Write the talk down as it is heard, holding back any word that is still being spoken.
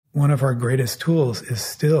one of our greatest tools is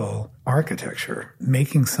still architecture,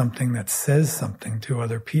 making something that says something to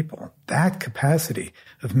other people. That capacity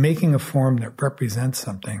of making a form that represents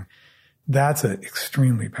something, that's an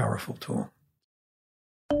extremely powerful tool.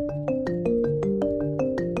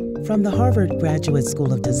 From the Harvard Graduate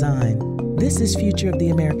School of Design, this is Future of the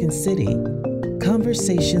American City.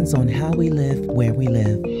 Conversations on how we live where we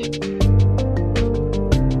live.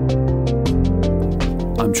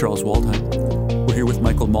 I'm Charles Waldheim. We're here with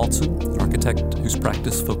Michael Maltzan, an architect whose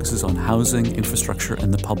practice focuses on housing, infrastructure,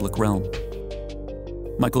 and the public realm.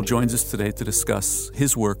 Michael joins us today to discuss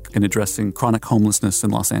his work in addressing chronic homelessness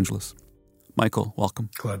in Los Angeles. Michael, welcome.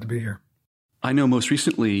 Glad to be here. I know most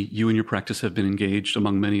recently you and your practice have been engaged,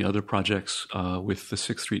 among many other projects, with the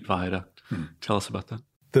 6th Street Viaduct. Tell us about that.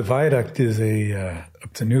 The viaduct is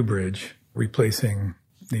it's a new bridge replacing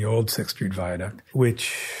the old 6th Street Viaduct,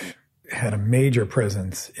 which had a major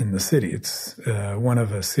presence in the city. It's one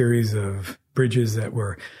of a series of bridges that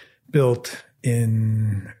were built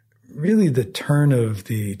in really the turn of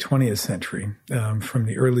the 20th century, from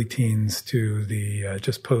the early teens to the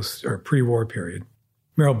just post or pre-war period.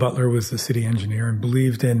 Merrill Butler was the city engineer and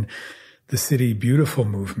believed in the City Beautiful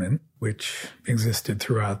movement, which existed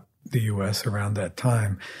throughout the U.S. around that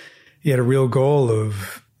time. He had a real goal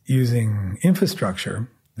of using infrastructure,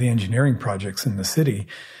 the engineering projects in the city,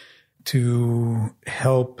 to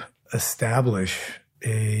help establish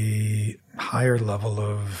a higher level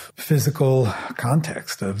of physical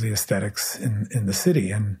context of the aesthetics in the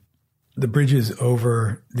city. And the bridges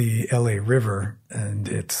over the LA River and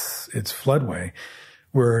its floodway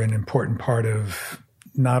were an important part of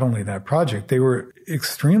not only that project, they were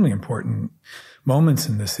extremely important moments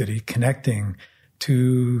in the city, connecting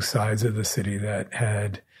two sides of the city that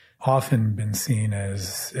had often been seen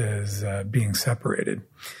as being separated,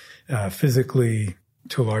 physically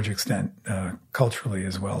to a large extent, culturally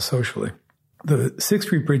as well, socially. The 6th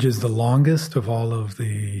Street Bridge is the longest of all of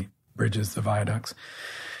the bridges, the viaducts.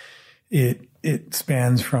 It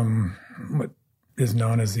spans from what is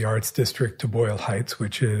known as the Arts District to Boyle Heights,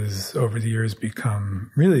 which has over the years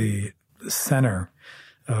become really the center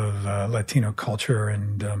of Latino culture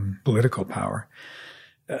and political power.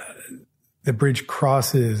 The bridge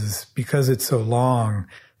crosses, because it's so long,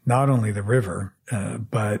 not only the river,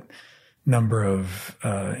 but number of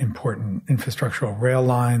important infrastructural rail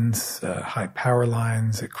lines, high power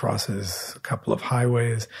lines. It crosses a couple of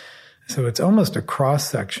highways. So it's almost a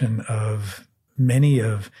cross-section of many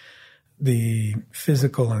of the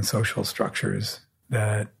physical and social structures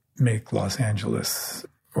that make Los Angeles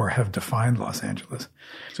or have defined Los Angeles.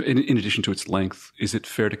 So in addition to its length, is it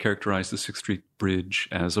fair to characterize the 6th Street Bridge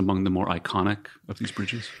as among the more iconic of these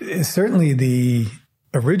bridges? Certainly the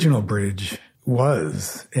original bridge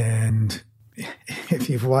was. And if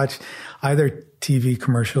you've watched either TV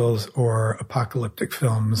commercials or apocalyptic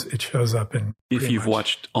films, it shows up in... If you've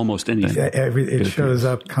watched almost anything. It shows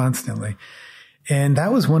up constantly. And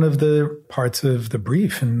that was one of the parts of the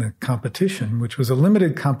brief in the competition, which was a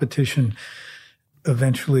limited competition,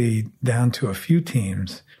 eventually down to a few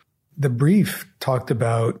teams. The brief talked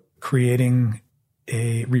about replacing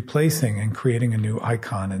and creating a new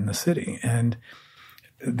icon in the city. And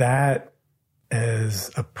that, as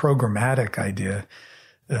a programmatic idea,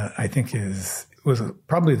 I think was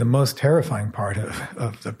probably the most terrifying part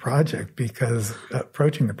of the project, because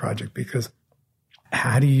approaching the project, because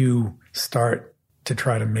how do you start to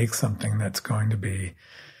try to make something that's going to be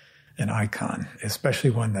an icon,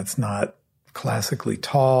 especially one that's not classically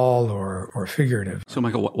tall or figurative? So,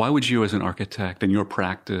 Michael, why would you, as an architect, and your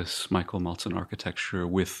practice, Michael Maltzan Architecture,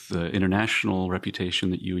 with the international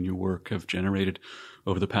reputation that you and your work have generated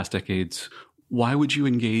over the past decades, why would you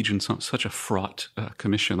engage in such a fraught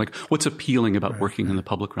commission? Like, what's appealing about working in the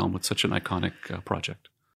public realm with such an iconic project?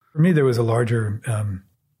 For me, there was a larger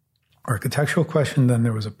architectural question, then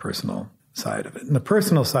there was a personal side of it. And the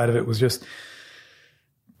personal side of it was just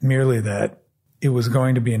merely that it was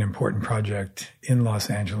going to be an important project in Los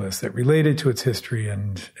Angeles that related to its history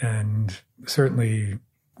and certainly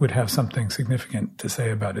would have something significant to say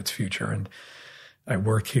about its future. And I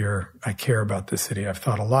work here. I care about the city. I've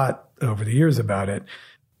thought a lot over the years about it.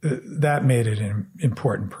 That made it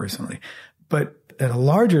important personally. But at a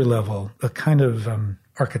larger level, a kind of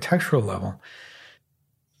architectural level,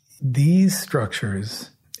 these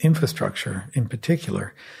structures, infrastructure in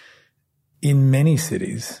particular, in many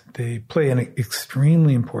cities, they play an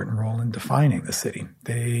extremely important role in defining the city.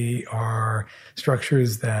 They are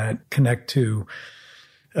structures that connect to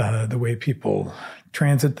the way people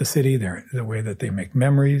transit the city, the way that they make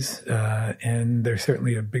memories, and they're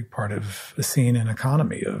certainly a big part of the scene and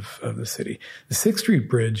economy of the city. The 6th Street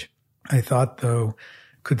Bridge, I thought, though,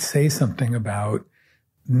 could say something about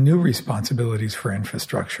new responsibilities for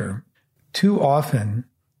infrastructure. Too often,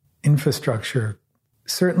 infrastructure,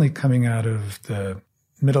 certainly coming out of the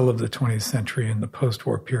middle of the 20th century and the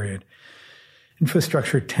post-war period,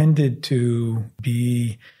 infrastructure tended to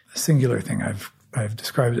be a singular thing. I've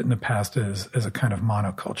described it in the past as a kind of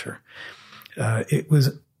monoculture. It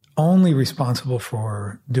was only responsible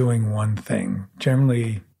for doing one thing.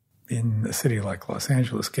 Generally, in a city like Los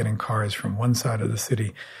Angeles, getting cars from one side of the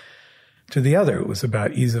city to the other. It was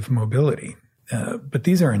about ease of mobility. But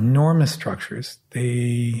these are enormous structures.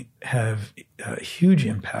 They have huge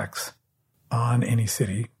impacts on any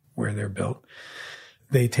city where they're built.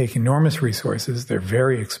 They take enormous resources. They're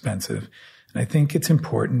very expensive. And I think it's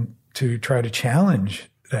important to try to challenge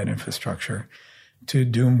that infrastructure to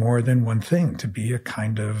do more than one thing, to be a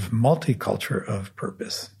kind of multiculture of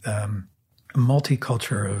purpose, a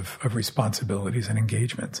multiculture of responsibilities and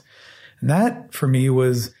engagements. And that, for me,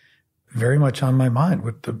 was very much on my mind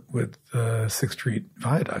with the 6th Street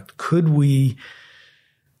Viaduct. Could we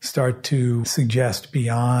start to suggest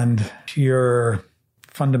beyond pure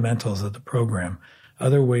fundamentals of the program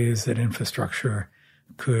other ways that infrastructure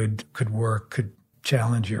could work, could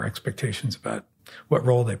challenge your expectations about what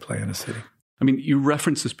role they play in a city? I mean, you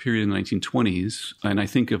reference this period in the 1920s, and I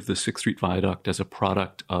think of the 6th Street Viaduct as a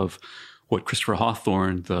product of what Christopher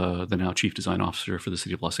Hawthorne, the now chief design officer for the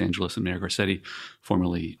city of Los Angeles, and Mayor Garcetti,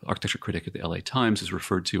 formerly architecture critic at the LA Times, is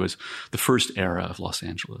referred to as the first era of Los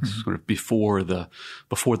Angeles, sort of before the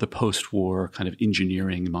post-war kind of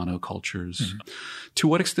engineering monocultures. To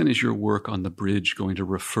what extent is your work on the bridge going to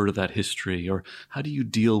refer to that history, or how do you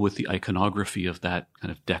deal with the iconography of that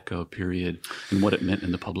kind of Deco period and what it meant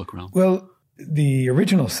in the public realm? Well, the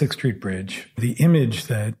original 6th Street Bridge, the image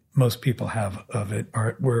that most people have of it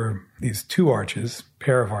were these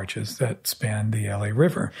pair of arches that span the LA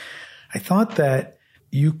River. I thought that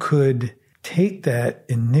you could take that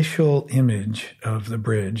initial image of the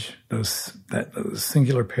bridge, those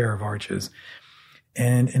singular pair of arches,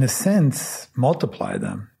 and in a sense multiply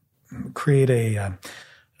them, create a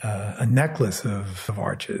necklace of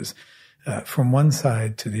arches. From one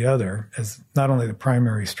side to the other as not only the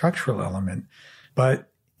primary structural element,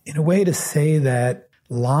 but in a way to say that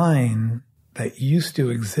line that used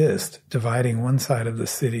to exist dividing one side of the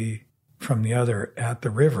city from the other at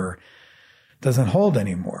the river doesn't hold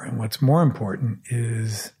anymore. And what's more important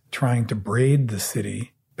is trying to braid the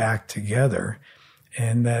city back together,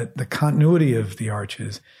 and that the continuity of the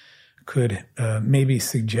arches could maybe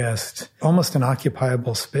suggest almost an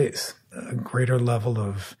occupiable space, a greater level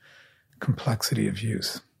of complexity of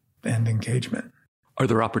use and engagement. Are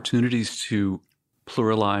there opportunities to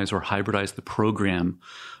pluralize or hybridize the program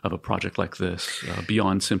of a project like this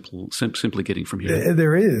beyond simply getting from here?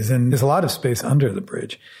 There is, and there's a lot of space under the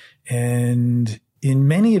bridge. And in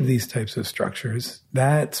many of these types of structures,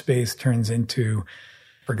 that space turns into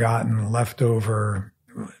forgotten, leftover,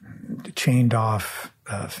 chained off,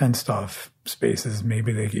 fenced off spaces.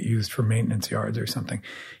 Maybe they get used for maintenance yards or something.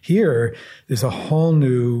 Here, there's a whole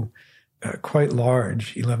new quite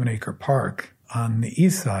large 11-acre park on the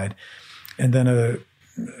east side, and then a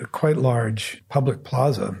quite large public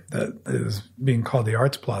plaza that is being called the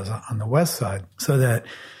Arts Plaza on the west side, so that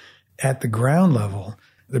at the ground level,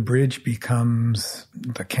 the bridge becomes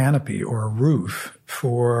the canopy or a roof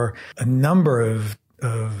for a number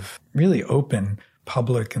of really open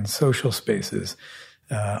public and social spaces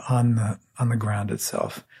on the ground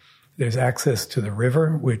itself. There's access to the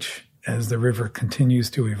river, which as the river continues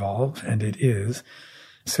to evolve, and it is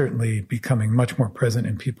certainly becoming much more present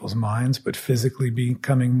in people's minds, but physically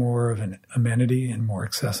becoming more of an amenity and more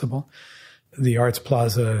accessible. The Arts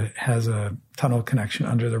Plaza has a tunnel connection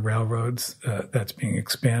under the railroads that's being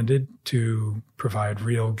expanded to provide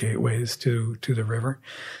real gateways to the river.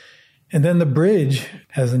 And then the bridge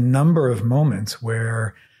has a number of moments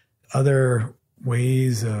where other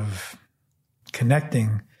ways of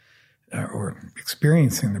connecting or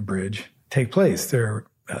experiencing the bridge take place. There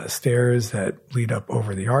are stairs that lead up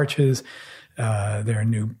over the arches. There are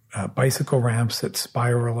new bicycle ramps that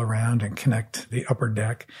spiral around and connect the upper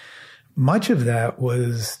deck. Much of that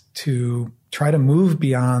was to try to move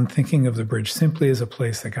beyond thinking of the bridge simply as a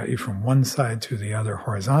place that got you from one side to the other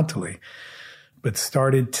horizontally, but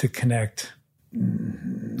started to connect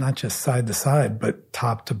not just side to side, but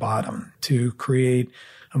top to bottom to create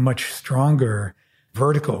a much stronger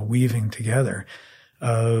vertical weaving together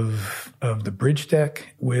of the bridge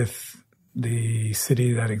deck with the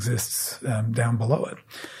city that exists down below it.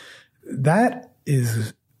 That,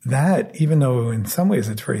 even though in some ways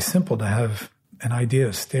it's very simple to have an idea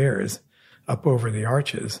of stairs up over the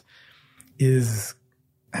arches, is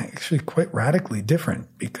actually quite radically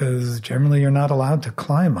different because generally you're not allowed to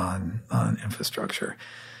climb on infrastructure.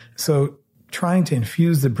 So trying to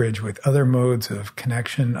infuse the bridge with other modes of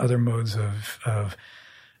connection, other modes of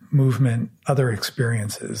movement, other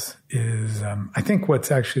experiences is, I think,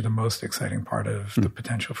 what's actually the most exciting part of the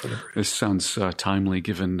potential for the bridge. This sounds timely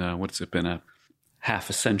given, what's it been, a half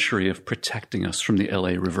a century of protecting us from the LA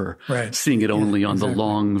River, right. Seeing it only on the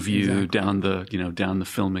long view down the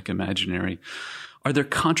filmic imaginary. Are there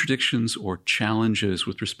contradictions or challenges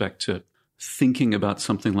with respect to thinking about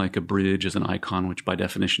something like a bridge as an icon, which by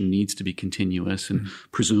definition needs to be continuous and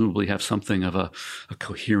presumably have something of a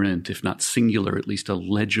coherent, if not singular, at least a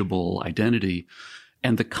legible identity,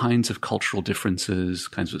 and the kinds of cultural differences,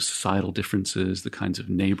 kinds of societal differences, the kinds of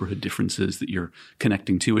neighborhood differences that you're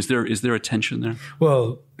connecting to? Is there a tension there?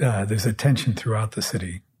 Well, there's a tension throughout the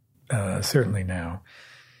city, certainly now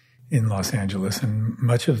in Los Angeles, and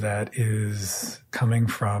much of that is coming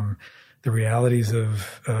from the realities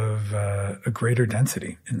of a greater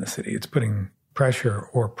density in the city. It's putting pressure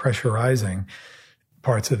or pressurizing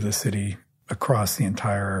parts of the city across the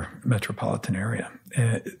entire metropolitan area.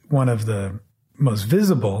 One of the most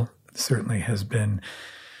visible certainly has been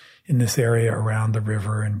in this area around the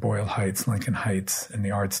river in Boyle Heights, Lincoln Heights, and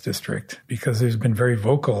the Arts District, because there's been very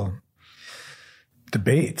vocal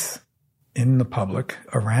debates in the public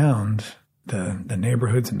around the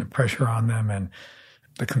neighborhoods and the pressure on them and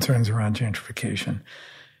the concerns around gentrification.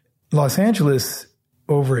 Los Angeles,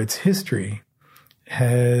 over its history,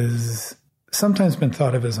 has sometimes been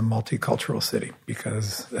thought of as a multicultural city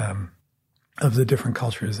because of the different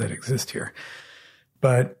cultures that exist here.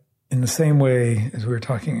 But in the same way as we were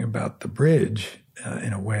talking about the bridge,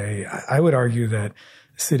 in a way, I would argue that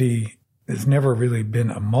the city has never really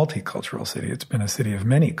been a multicultural city. It's been a city of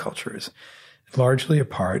many cultures, largely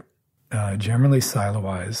apart, generally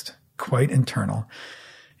siloized, quite internal.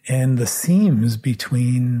 And the seams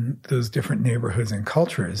between those different neighborhoods and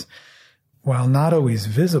cultures, while not always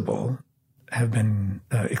visible, have been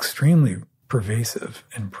extremely pervasive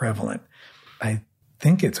and prevalent. I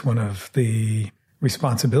think it's one of the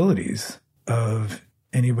responsibilities of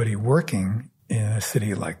anybody working in a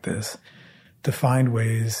city like this to find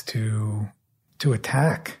ways to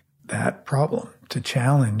attack that problem, to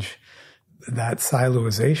challenge that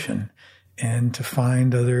siloization, and to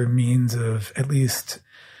find other means of at least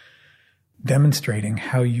demonstrating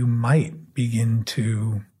how you might begin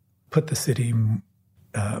to put the city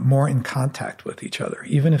more in contact with each other,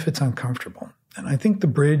 even if it's uncomfortable. And I think the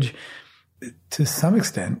bridge, to some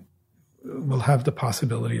extent, will have the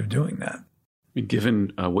possibility of doing that.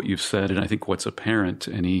 Given what you've said, and I think what's apparent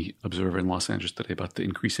to any observer in Los Angeles today about the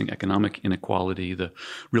increasing economic inequality, the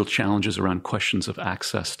real challenges around questions of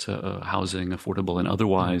access to housing, affordable and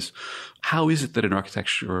otherwise, how is it that an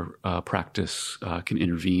architecture practice can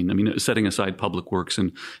intervene? I mean, setting aside public works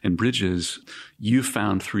and bridges, you've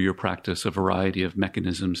found through your practice a variety of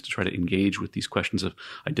mechanisms to try to engage with these questions of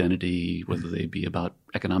identity, whether they be about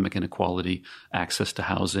economic inequality, access to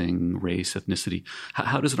housing, race, ethnicity.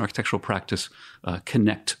 How does an architectural practice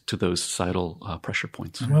connect to those societal pressure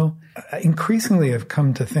points? Well, increasingly I've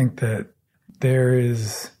come to think that there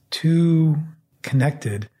is two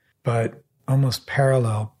connected but almost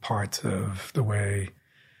parallel parts of the way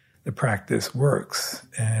the practice works.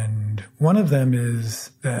 And one of them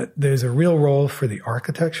is that there's a real role for the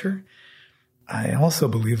architecture. I also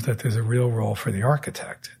believe that there's a real role for the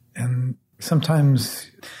architect. And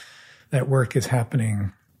sometimes that work is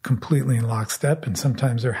happening completely in lockstep, and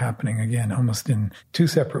sometimes they're happening, again, almost in two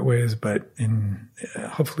separate ways, but in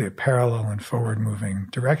hopefully a parallel and forward-moving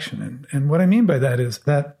direction. And what I mean by that is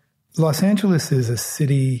that Los Angeles is a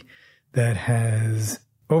city that has,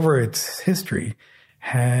 over its history,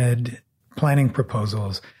 had planning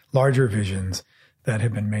proposals, larger visions that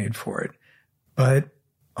have been made for it. But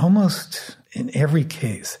almost in every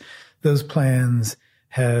case, those plans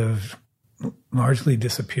have largely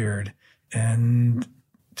disappeared and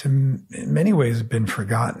in many ways been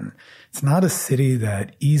forgotten. It's not a city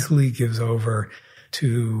that easily gives over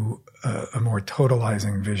to a more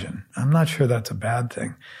totalizing vision. I'm not sure that's a bad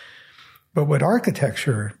thing. But what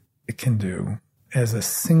architecture can do as a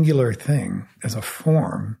singular thing, as a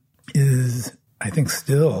form, is, I think,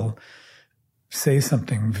 still say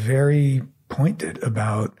something very pointed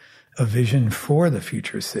about a vision for the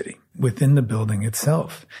future city within the building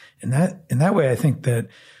itself. In that way, I think that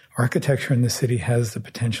architecture in the city has the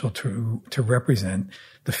potential to represent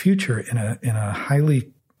the future in a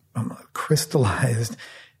highly crystallized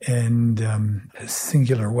and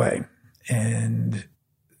singular way. And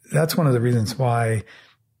that's one of the reasons why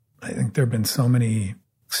I think there have been so many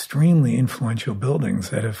extremely influential buildings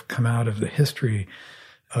that have come out of the history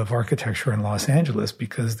of architecture in Los Angeles,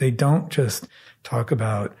 because they don't just talk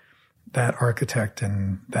about that architect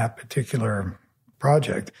and that particular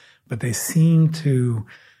project, but they seem to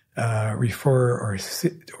refer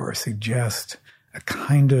or suggest a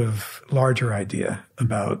kind of larger idea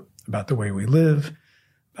about the way we live,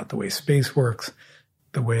 about the way space works,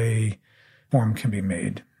 the way form can be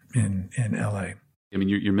made in LA. I mean,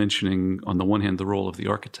 you're mentioning, on the one hand, the role of the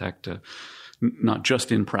architect, not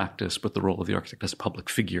just in practice, but the role of the architect as a public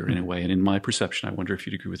figure in a way. And in my perception, I wonder if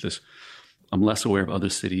you'd agree with this, I'm less aware of other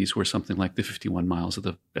cities where something like the 51 miles of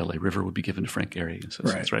the LA River would be given to Frank Gehry.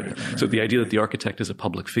 So the idea that the architect is a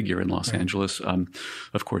public figure in Los Angeles,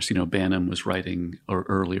 of course, Banham was writing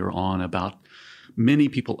earlier on about many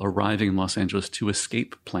people arriving in Los Angeles to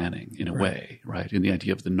escape planning in a way, right? In the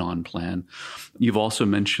idea of the non-plan. You've also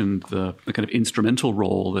mentioned the kind of instrumental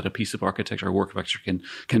role that a piece of architecture or work of architecture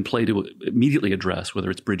can play to immediately address,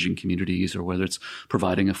 whether it's bridging communities or whether it's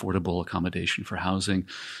providing affordable accommodation for housing.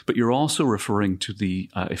 But you're also referring to the,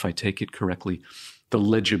 if I take it correctly, the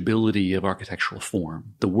legibility of architectural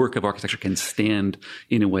form. The work of architecture can stand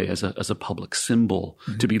in a way as a public symbol,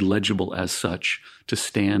 to be legible as such, to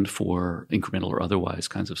stand for incremental or otherwise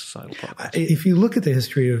kinds of societal progress. If you look at the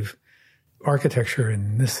history of architecture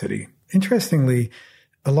in this city, interestingly,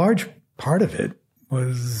 a large part of it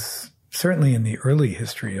was certainly in the early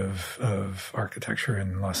history of architecture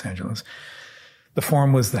in Los Angeles. The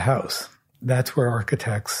form was the house. That's where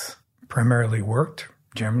architects primarily worked.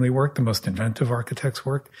 Generally worked, the most inventive architects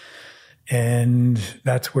worked. And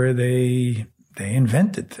that's where they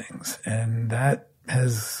invented things. And that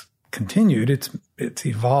has continued. It's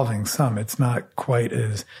evolving some. It's not quite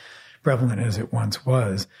as prevalent as it once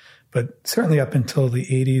was. But certainly up until the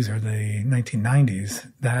 80s or the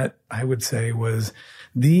 1990s, that I would say was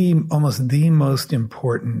almost the most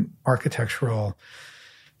important architectural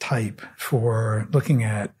type for looking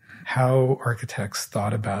at how architects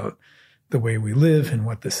thought about the way we live and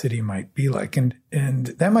what the city might be like. And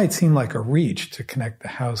that might seem like a reach to connect the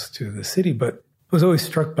house to the city, but I was always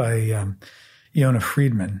struck by Yonah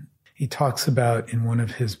Friedman. He talks about in one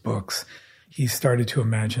of his books, he started to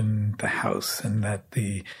imagine the house and that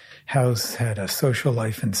the house had a social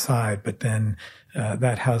life inside, but then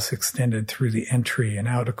that house extended through the entry and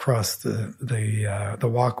out across the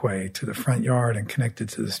walkway to the front yard and connected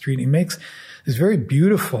to the street. He makes this very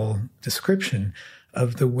beautiful description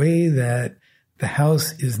of the way that the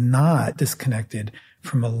house is not disconnected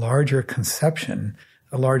from a larger conception,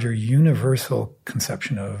 a larger universal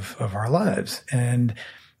conception of our lives. And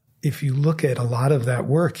if you look at a lot of that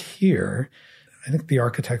work here, I think the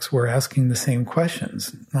architects were asking the same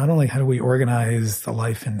questions. Not only how do we organize the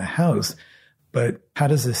life in the house, but how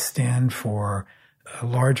does this stand for a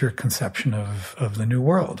larger conception of the new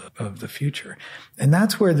world, of the future? And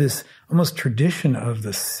that's where this almost tradition of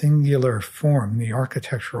the singular form, the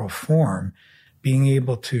architectural form, being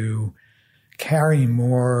able to carry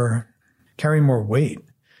more weight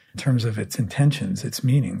in terms of its intentions, its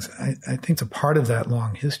meanings. I think it's a part of that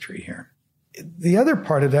long history here. The other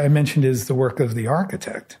part of that I mentioned is the work of the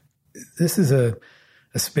architect. This is a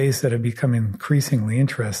space that I've become increasingly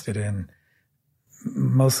interested in,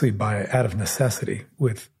 mostly out of necessity,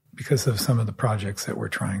 because of some of the projects that we're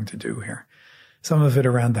trying to do here. Some of it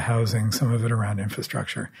around the housing, some of it around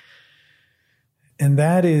infrastructure. And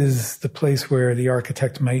that is the place where the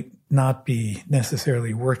architect might not be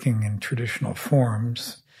necessarily working in traditional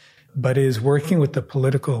forms, but is working with the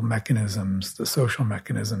political mechanisms, the social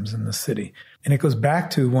mechanisms in the city. And it goes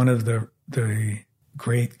back to one of the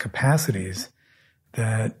great capacities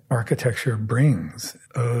that architecture brings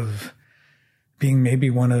of being maybe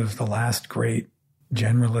one of the last great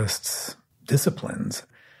generalists disciplines.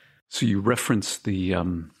 So you reference the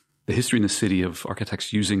history in the city of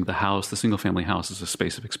architects using the house, the single-family house, as a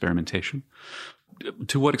space of experimentation.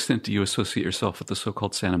 To what extent do you associate yourself with the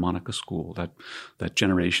so-called Santa Monica School, that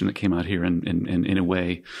generation that came out here and in a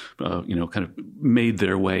way, kind of made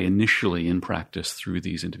their way initially in practice through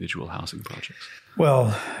these individual housing projects?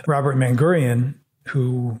 Well, Robert Mangurian,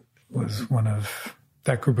 who was one of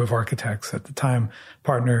that group of architects at the time,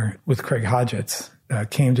 partner with Craig Hodgetts,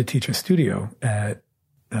 came to teach a studio at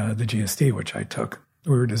the GSD, which I took.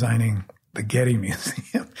 We were designing the Getty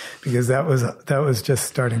Museum because that was just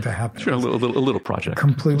starting to happen. Sure, a little project.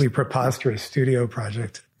 Completely preposterous studio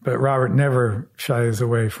project. But Robert never shies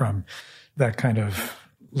away from that kind of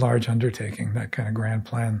large undertaking, that kind of grand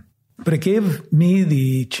plan. But it gave me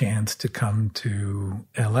the chance to come to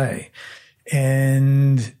LA.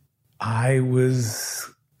 And I was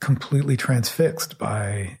completely transfixed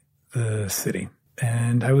by the city.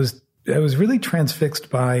 And I was really transfixed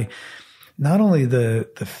by not only the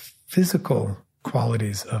physical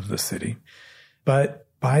qualities of the city, but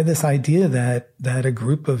by this idea that a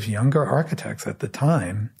group of younger architects at the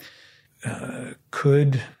time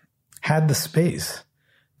had the space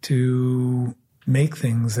to make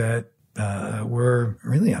things that were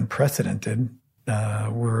really unprecedented,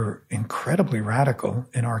 were incredibly radical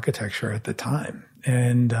in architecture at the time.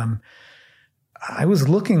 And I was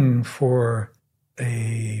looking for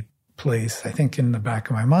a place, I think, in the back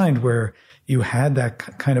of my mind where you had that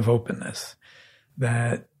kind of openness,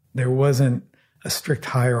 that there wasn't a strict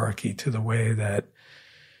hierarchy to the way that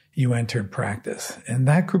you entered practice. And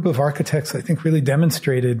that group of architects, I think, really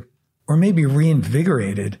demonstrated or maybe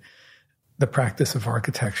reinvigorated the practice of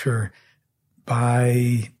architecture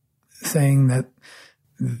by saying that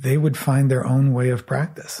they would find their own way of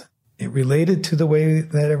practice. It related to the way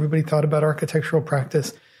that everybody thought about architectural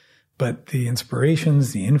practice, but the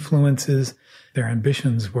inspirations, the influences, their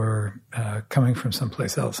ambitions were coming from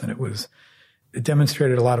someplace else. And it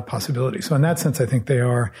demonstrated a lot of possibilities. So in that sense, I think they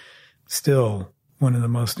are still one of the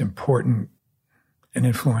most important and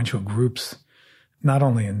influential groups, not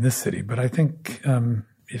only in this city, but I think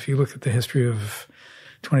if you look at the history of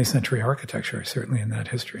 20th century architecture, certainly in that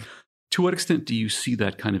history. To what extent do you see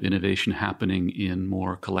that kind of innovation happening in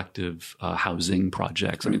more collective housing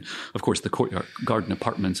projects? I mean, of course, the courtyard garden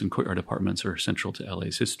apartments and courtyard apartments are central to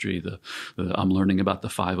LA's history. I'm learning about the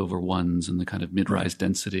 5/1s and the kind of mid-rise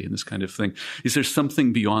density and this kind of thing. Is there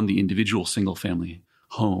something beyond the individual single-family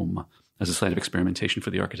home as a site of experimentation for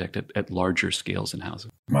the architect at larger scales in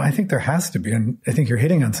housing? Well, I think there has to be. And I think you're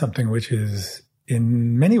hitting on something which is,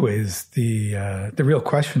 in many ways, the real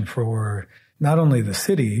question for not only the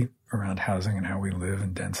city around housing and how we live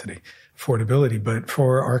and density, affordability, but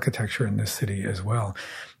for architecture in this city as well.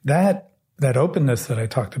 That openness that I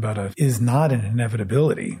talked about is not an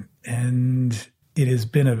inevitability. And it has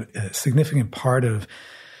been a significant part of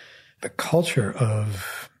the culture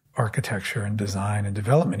of architecture and design and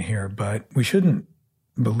development here. But we shouldn't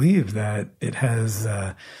believe that it has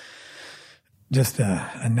just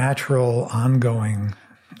a natural, ongoing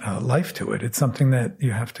life to it. It's something that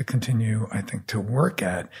you have to continue, I think, to work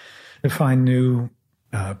at, to find new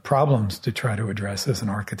problems to try to address as an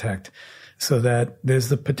architect, so that there's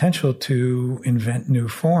the potential to invent new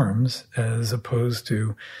forms as opposed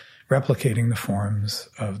to replicating the forms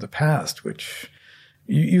of the past, which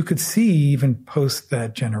you could see even post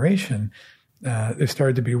that generation. There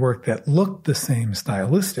started to be work that looked the same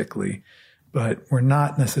stylistically, but were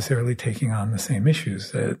not necessarily taking on the same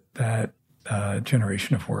issues that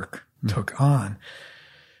generation of work took on.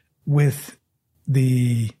 With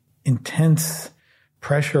the intense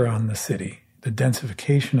pressure on the city, the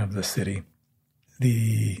densification of the city,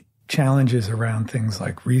 the challenges around things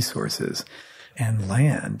like resources and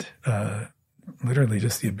land, literally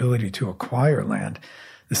just the ability to acquire land,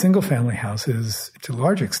 the single-family house is, to a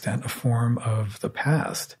large extent, a form of the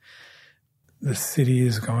past. The city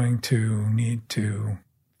is going to need to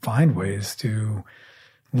find ways to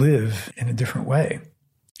live in a different way.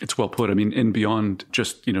 It's well put. I mean, and beyond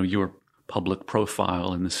just, your public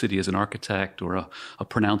profile in the city as an architect or a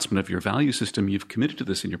pronouncement of your value system, you've committed to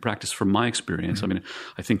this in your practice. From my experience, I mean,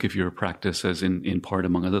 I think of your practice as in part,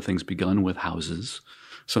 among other things, begun with houses,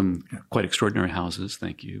 some quite extraordinary houses.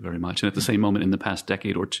 Thank you very much. And at the same moment, in the past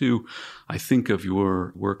decade or two, I think of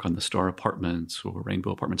your work on the Star Apartments or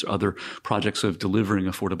Rainbow Apartments or other projects of delivering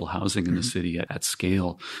affordable housing in the city at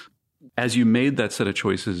scale. As you made that set of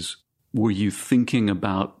choices, were you thinking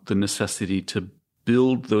about the necessity to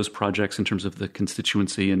build those projects in terms of the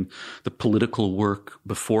constituency and the political work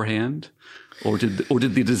beforehand? Or did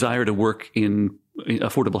the desire to work in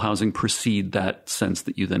affordable housing precede that sense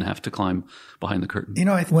that you then have to climb behind the curtain?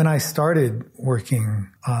 When I started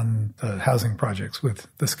working on the housing projects with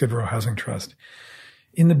the Skid Row Housing Trust,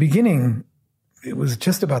 in the beginning, it was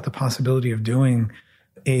just about the possibility of doing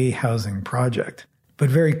a housing project. But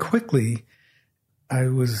very quickly, I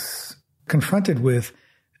was confronted with,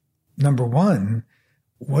 number one,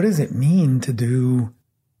 what does it mean to do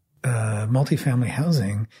multifamily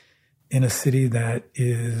housing in a city that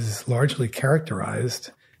is largely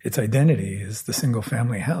characterized, its identity is the single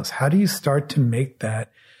family house? How do you start to make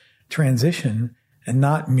that transition and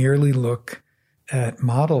not merely look at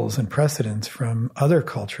models and precedents from other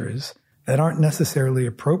cultures that aren't necessarily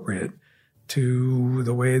appropriate to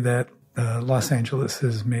the way that Los Angeles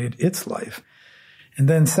has made its life? And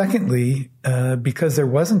then secondly, because there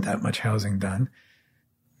wasn't that much housing done,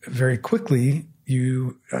 very quickly,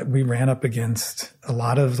 we ran up against a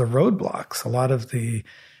lot of the roadblocks, a lot of the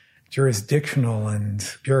jurisdictional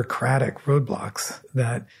and bureaucratic roadblocks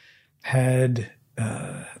that had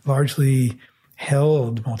largely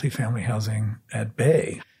held multifamily housing at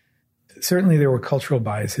bay. certainly there were cultural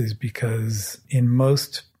biases because in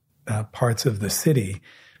most parts of the city,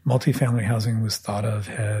 multifamily housing was thought of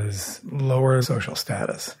as lower social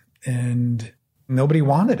status, and nobody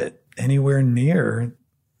wanted it anywhere near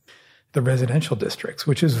the residential districts,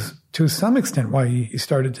 which is to some extent why you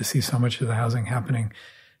started to see so much of the housing happening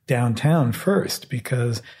downtown first,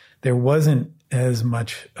 because there wasn't as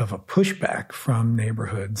much of a pushback from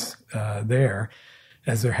neighborhoods there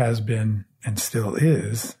as there has been and still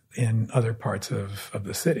is in other parts of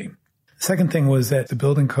the city. Second thing was that the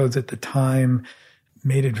building codes at the time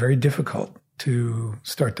made it very difficult to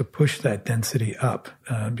start to push that density up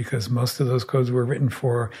because most of those codes were written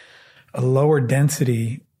for a lower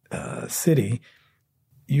density city.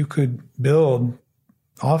 You could build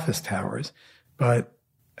office towers, but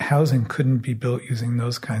housing couldn't be built using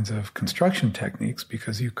those kinds of construction techniques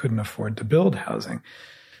because you couldn't afford to build housing.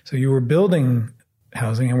 So you were building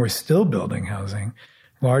housing, and we're still building housing,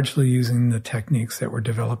 largely using the techniques that were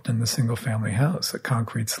developed in the single-family house, a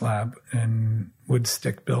concrete slab and wood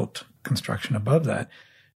stick-built construction above that.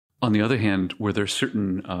 On the other hand, were there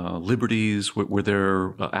certain liberties, were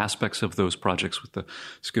there aspects of those projects with the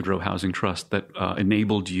Skid Row Housing Trust that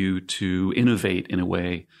enabled you to innovate in a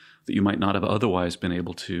way that you might not have otherwise been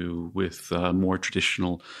able to with more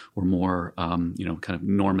traditional or more, kind of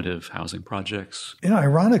normative housing projects?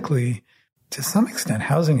 Ironically, to some extent,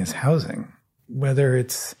 housing is housing, whether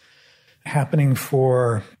it's happening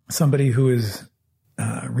for somebody who is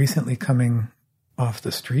recently coming off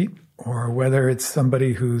the street, or whether it's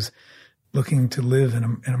somebody who's looking to live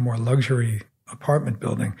in a more luxury apartment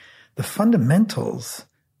building. The fundamentals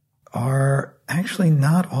are actually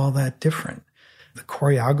not all that different. The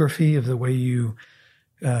choreography of the way you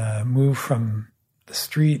move from the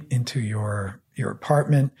street into your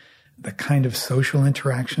apartment, the kind of social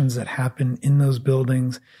interactions that happen in those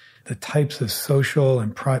buildings, the types of social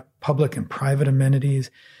and public and private amenities,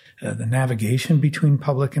 the navigation between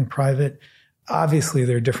public and private. Obviously,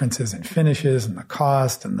 there are differences in finishes and the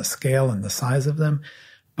cost and the scale and the size of them,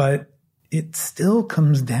 but it still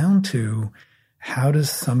comes down to how does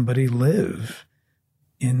somebody live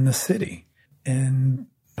in the city? And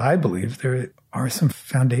I believe there are some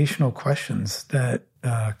foundational questions that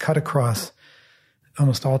cut across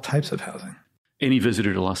almost all types of housing. Any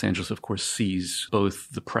visitor to Los Angeles, of course, sees both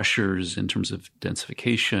the pressures in terms of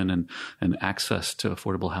densification and access to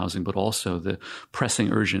affordable housing, but also the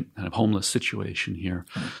pressing, urgent kind of homeless situation here.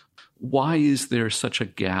 Why is there such a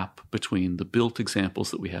gap between the built examples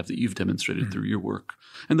that we have that you've demonstrated through your work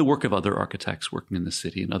and the work of other architects working in the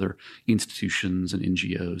city and other institutions and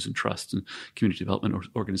NGOs and trusts and community development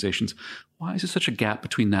organizations? Why is there such a gap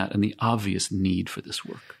between that and the obvious need for this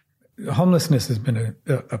work? Homelessness has been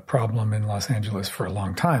a problem in Los Angeles for a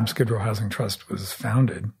long time. Skid Row Housing Trust was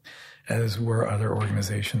founded, as were other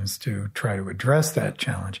organizations, to try to address that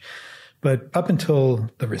challenge. But up until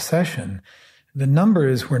the recession, the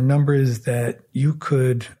numbers were numbers that you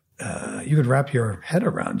could wrap your head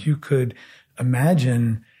around. You could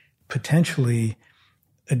imagine potentially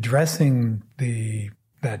addressing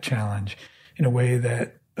that challenge in a way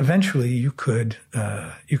that eventually you could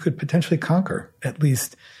potentially conquer at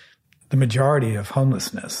least the majority of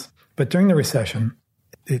homelessness. But during the recession,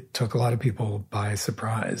 it took a lot of people by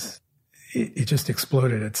surprise. It just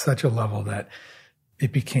exploded at such a level that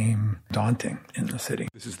it became daunting in the city.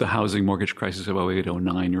 This is the housing mortgage crisis of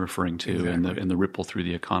 2008-09 you're referring to, exactly. and the ripple through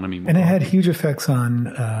the economy. And it had huge effects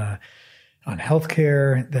on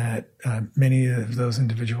healthcare that many of those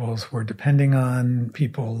individuals were depending on.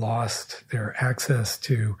 People lost their access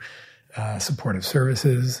to supportive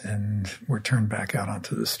services and were turned back out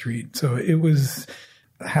onto the street. So it was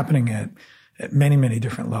happening at many, many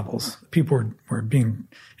different levels. People were being,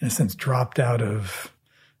 in a sense, dropped out of,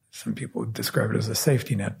 some people would describe it as a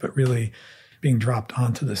safety net, but really being dropped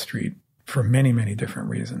onto the street for many, many different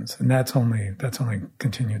reasons. And that's only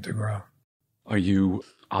continued to grow. Are you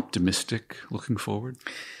optimistic looking forward?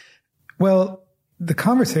 Well, the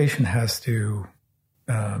conversation has to,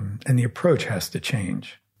 and the approach has to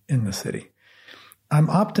change in the city. I'm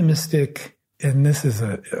optimistic, and this is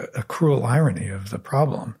a cruel irony of the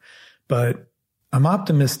problem, but I'm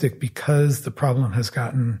optimistic because the problem has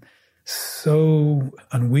gotten so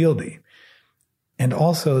unwieldy, and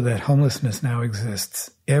also that homelessness now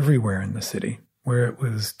exists everywhere in the city, where it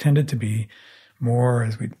was tended to be more,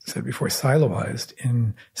 as we said before, siloized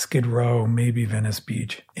in Skid Row, maybe Venice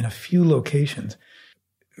Beach, in a few locations.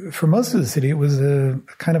 For most of the city, it was a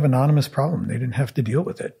kind of anonymous problem. They didn't have to deal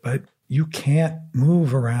with it. But you can't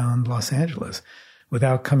move around Los Angeles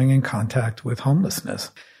without coming in contact with homelessness.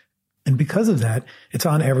 And because of that, it's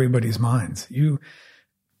on everybody's minds.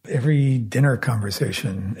 every dinner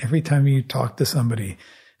conversation, every time you talk to somebody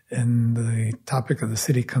and the topic of the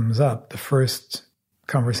city comes up, the first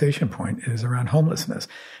conversation point is around homelessness.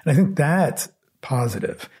 And I think that's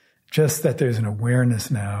positive. Just that there's an awareness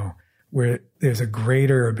now where there's a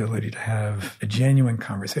greater ability to have a genuine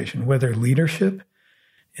conversation, whether leadership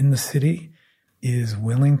in the city is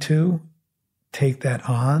willing to take that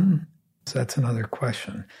on. So that's another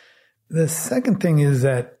question. The second thing is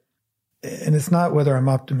that, and it's not whether I'm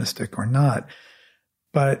optimistic or not,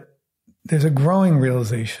 but there's a growing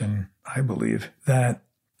realization, I believe, that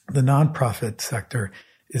the nonprofit sector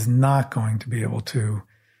is not going to be able to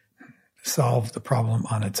solve the problem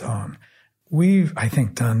on its own. We've, I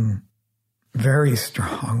think, done very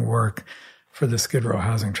strong work for the Skid Row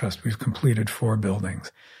Housing Trust. We've completed 4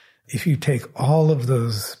 buildings. If you take all of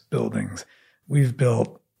those buildings, we've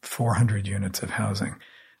built 400 units of housing.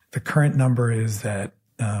 The current number is that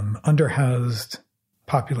underhoused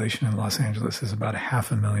population in Los Angeles is about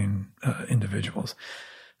 500,000 individuals.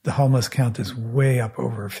 The homeless count is way up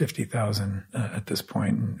over 50,000 at this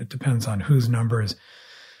point, and it depends on whose numbers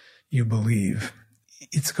you believe.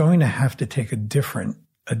 It's going to have to take a different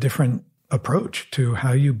approach to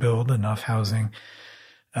how you build enough housing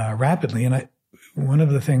rapidly. And one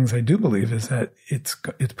of the things I do believe is that it's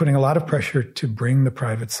putting a lot of pressure to bring the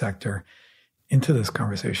private sector into this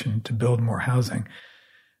conversation to build more housing.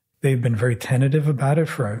 They've been very tentative about it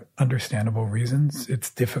for understandable reasons.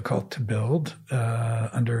 It's difficult to build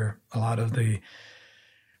under a lot of the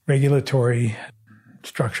regulatory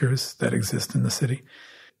structures that exist in the city.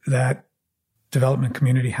 That development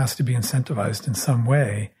community has to be incentivized in some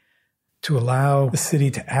way to allow the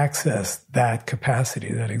city to access that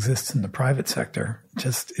capacity that exists in the private sector.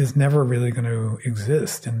 Just is never really going to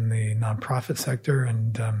exist in the nonprofit sector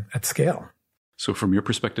and at scale. So from your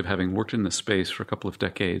perspective, having worked in this space for a couple of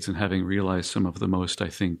decades and having realized some of the most, I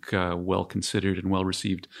think, well-considered and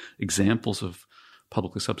well-received examples of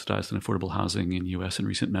publicly subsidized and affordable housing in U.S. in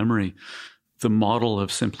recent memory, the model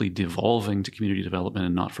of simply devolving to community development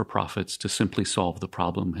and not-for-profits to simply solve the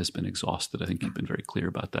problem has been exhausted. I think you've been very clear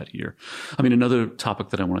about that here. I mean, another topic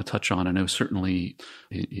that I want to touch on, I know certainly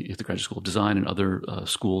at the Graduate School of Design and other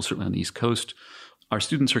schools, certainly on the East Coast, our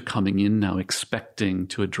students are coming in now expecting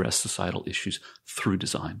to address societal issues through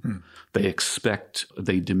design. They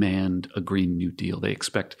demand a Green New Deal. They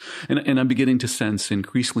expect, and I'm beginning to sense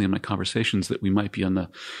increasingly in my conversations that we might be on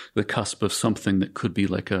the cusp of something that could be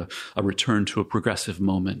like a return to a progressive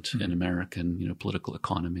moment in American, political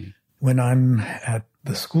economy. When I'm at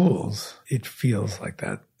the schools, it feels like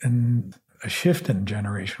that. And a shift in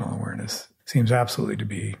generational awareness seems absolutely to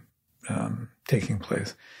be taking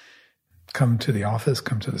place. Come to the office,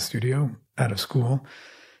 come to the studio out of school,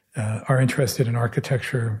 are interested in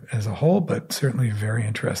architecture as a whole, but certainly very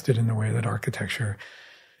interested in the way that architecture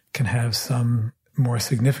can have some more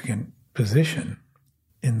significant position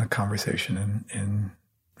in the conversation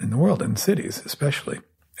in the world, in cities especially.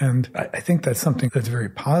 And I think that's something that's very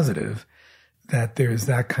positive, that there's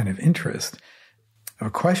that kind of interest. A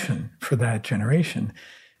question for that generation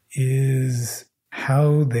is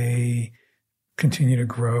how they continue to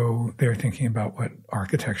grow their thinking about what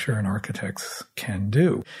architecture and architects can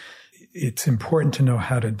do. It's important to know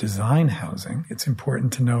how to design housing. It's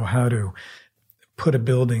important to know how to put a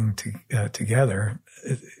building together.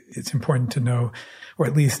 It's important to know, or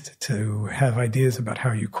at least to have ideas about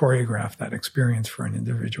how you choreograph that experience for an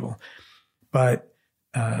individual. But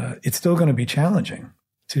it's still going to be challenging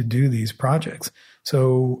to do these projects.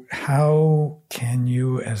 So how can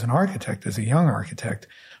you, as an architect, as a young architect,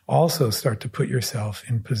 also start to put yourself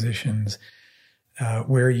in positions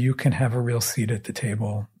where you can have a real seat at the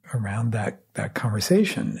table around that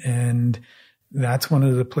conversation? And that's one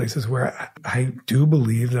of the places where I do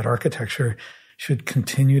believe that architecture should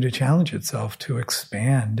continue to challenge itself to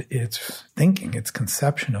expand its thinking, its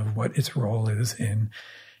conception of what its role is in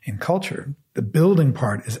culture. The building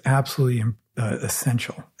part is absolutely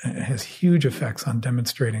essential. It has huge effects on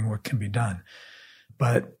demonstrating what can be done.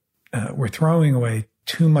 But we're throwing away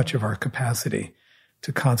too much of our capacity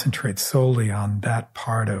to concentrate solely on that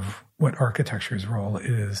part of what architecture's role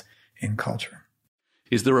is in culture.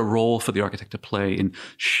 Is there a role for the architect to play in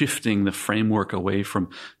shifting the framework away from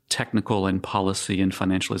technical and policy and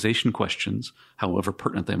financialization questions, however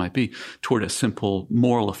pertinent they might be, toward a simple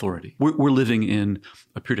moral authority. We're living in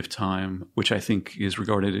a period of time which I think is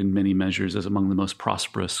regarded in many measures as among the most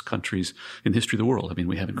prosperous countries in the history of the world. I mean,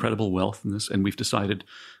 we have incredible wealth in this, and we've decided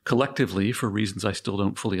collectively, for reasons I still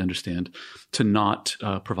don't fully understand, to not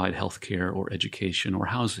provide health care or education or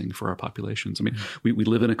housing for our populations. I mean, we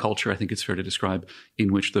live in a culture, I think it's fair to describe,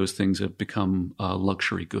 in which those things have become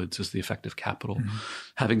luxury goods as the effect of capital.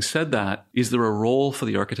 Having said that, is there a role for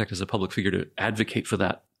the architect as a public figure to advocate for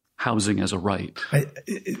that housing as a right?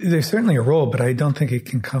 There's certainly a role, but I don't think it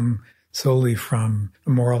can come solely from a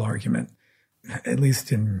moral argument, at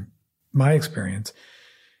least in my experience.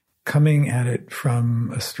 Coming at it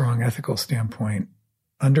from a strong ethical standpoint,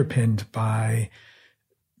 underpinned by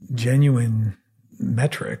genuine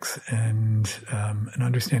metrics and an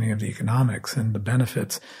understanding of the economics and the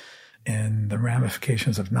benefits and the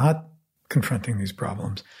ramifications of not confronting these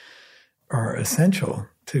problems, are essential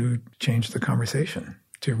to change the conversation,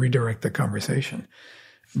 to redirect the conversation.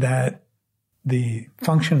 That the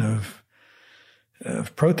function of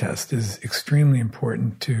protest is extremely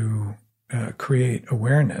important to create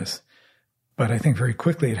awareness, but I think very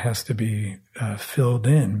quickly it has to be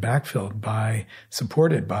backfilled by,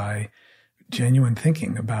 supported by genuine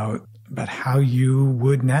thinking about how you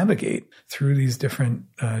would navigate through these different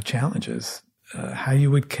challenges, how you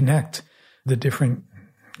would connect the different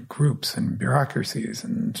groups and bureaucracies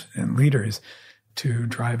and leaders to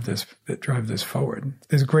drive this forward.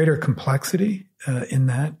 There's greater complexity in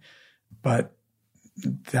that, but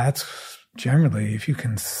that's generally, if you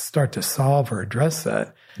can start to solve or address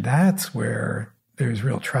that, that's where there's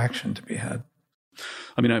real traction to be had.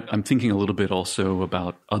 I mean, I'm thinking a little bit also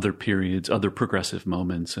about other periods, other progressive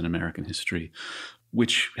moments in American history,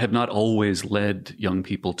 which have not always led young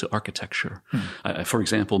people to architecture. For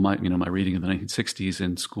example, my reading of the 1960s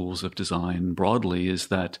in schools of design broadly is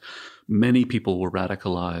that many people were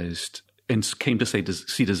radicalized and came to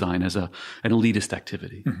see design as an elitist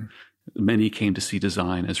activity. Many came to see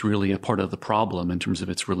design as really a part of the problem in terms of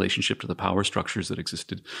its relationship to the power structures that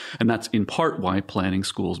existed. And that's in part why planning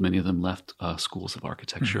schools, many of them left schools of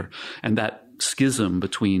architecture. And that schism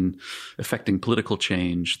between effecting political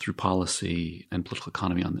change through policy and political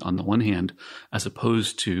economy on the one hand, as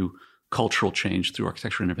opposed to cultural change through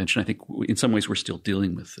architecture intervention, I think in some ways we're still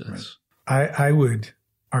dealing with this. Right. I would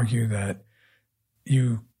argue that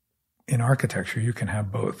in architecture, you can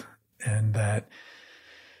have both, and that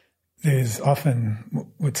there's often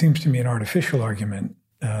what seems to me an artificial argument,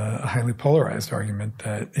 a highly polarized argument,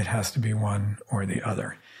 that it has to be one or the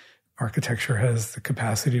other. Architecture has the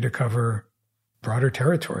capacity to cover broader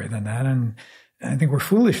territory than that. And I think we're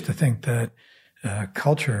foolish to think that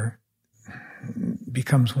culture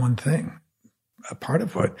becomes one thing. A part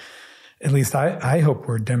of what, at least I hope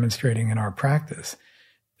we're demonstrating in our practice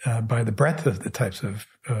by the breadth of the types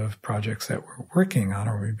of projects that we're working on,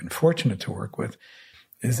 or we've been fortunate to work with,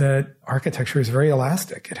 is that architecture is very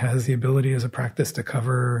elastic. It has the ability as a practice to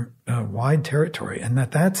cover wide territory, and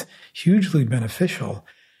that's hugely beneficial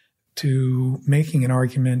to making an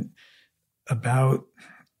argument about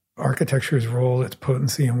architecture's role, its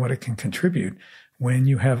potency, and what it can contribute when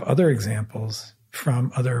you have other examples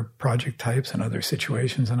from other project types and other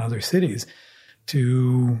situations and other cities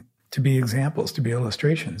to be examples, to be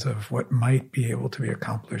illustrations of what might be able to be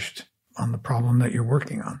accomplished on the problem that you're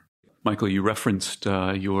working on. Michael, you referenced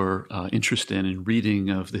your interest in reading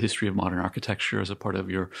of the history of modern architecture as a part of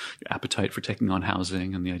your appetite for taking on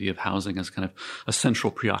housing, and the idea of housing as kind of a central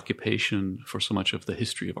preoccupation for so much of the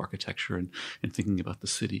history of architecture and thinking about the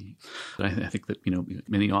city. I think that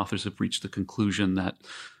many authors have reached the conclusion that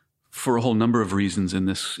for a whole number of reasons in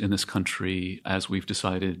this country, as we've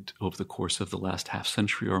decided over the course of the last half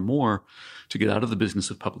century or more to get out of the business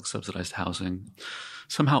of public subsidized housing,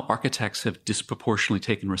 somehow architects have disproportionately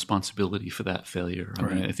taken responsibility for that failure. I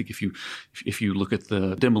mean, I think if you look at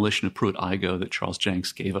the demolition of Pruitt-Igoe that Charles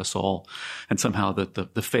Jenks gave us all, and somehow that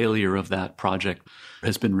the failure of that project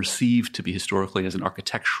has been received to be historically as an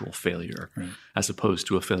architectural failure, as opposed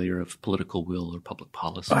to a failure of political will or public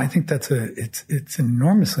policy. I think it's an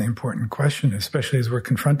enormously important question, especially as we're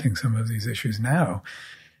confronting some of these issues now,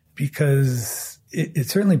 because it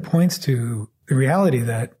certainly points to the reality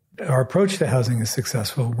that our approach to housing is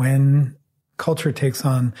successful when culture takes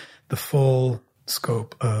on the full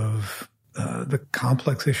scope of the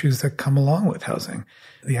complex issues that come along with housing.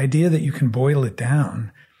 The idea that you can boil it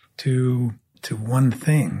down to one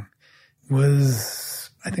thing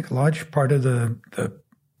was, I think, a large part of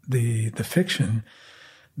the fiction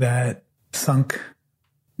that sunk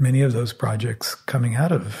many of those projects coming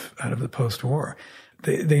out of the post-war.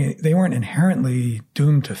 they weren't inherently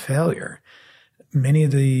doomed to failure. Many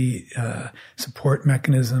of the support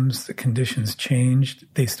mechanisms, the conditions changed.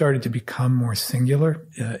 They started to become more singular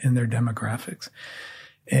in their demographics.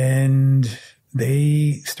 And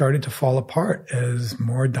they started to fall apart as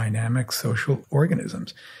more dynamic social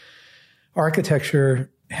organisms. Architecture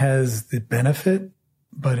has the benefit,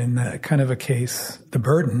 but in that kind of a case, the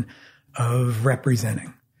burden of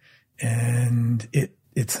representing. And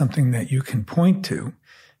it's something that you can point to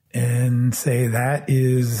and say that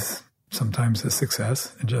is sometimes a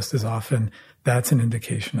success, and just as often that's an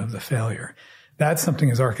indication of the failure. That's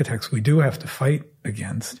something as architects we do have to fight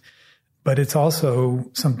against. But it's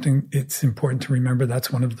also something, it's important to remember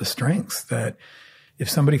that's one of the strengths, that if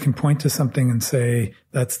somebody can point to something and say,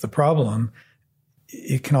 that's the problem,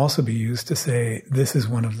 it can also be used to say, this is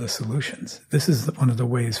one of the solutions. This is one of the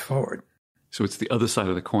ways forward. So it's the other side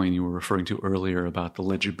of the coin you were referring to earlier about the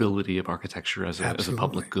legibility of architecture as a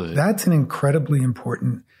public good. That's an incredibly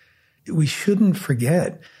important, we shouldn't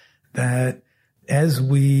forget that as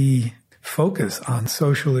we focus on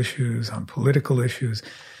social issues, on political issues,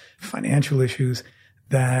 financial issues,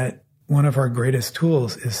 that one of our greatest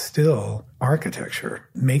tools is still architecture,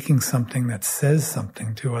 making something that says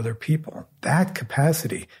something to other people. That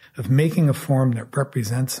capacity of making a form that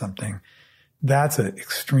represents something, that's an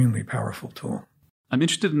extremely powerful tool. I'm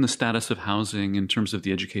interested in the status of housing in terms of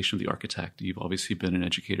the education of the architect. You've obviously been an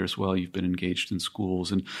educator as well. You've been engaged in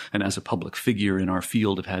schools and as a public figure in our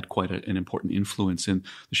field have had quite an important influence in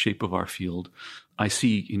the shape of our field. I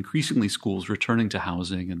see increasingly schools returning to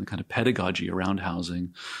housing and the kind of pedagogy around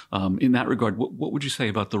housing. In that regard, what would you say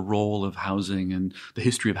about the role of housing and the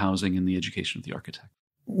history of housing in the education of the architect?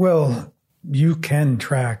 Well, you can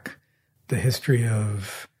track the history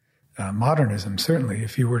of modernism, certainly,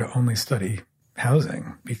 if you were to only study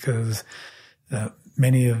housing, because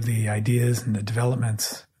many of the ideas and the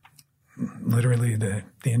developments, literally the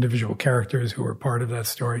individual characters who were part of that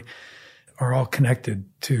story, are all connected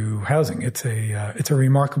to housing. It's a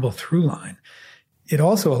remarkable through line. It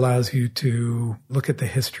also allows you to look at the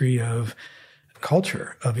history of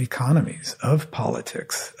culture, of economies, of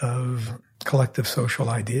politics, of collective social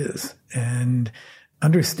ideas, and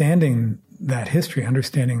understanding that history,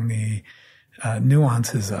 understanding the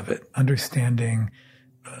nuances of it, understanding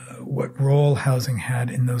what role housing had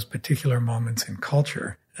in those particular moments in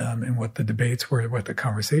culture, and what the debates were, what the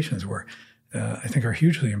conversations were, I think are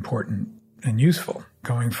hugely important and useful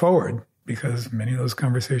going forward, because many of those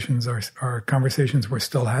conversations are conversations we're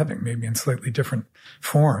still having, maybe in slightly different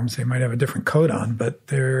forms. They might have a different code on, but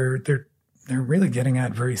they're really getting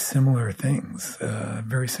at very similar things,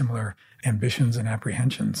 very similar ambitions and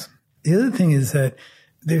apprehensions. The other thing is that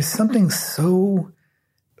there's something so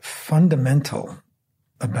fundamental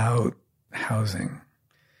about housing.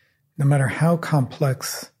 No matter how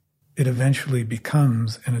complex it eventually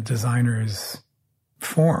becomes in a designer's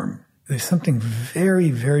form, there's something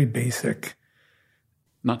very, very basic.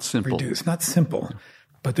 Not simple. Reduced. Not simple,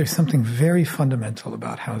 but there's something very fundamental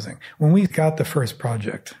about housing. When we got the first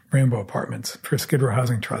project, Rainbow Apartments, for Skid Row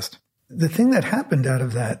Housing Trust, the thing that happened out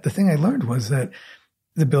of that, the thing I learned was that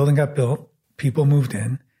the building got built, people moved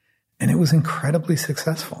in, and it was incredibly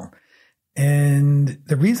successful. And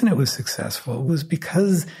the reason it was successful was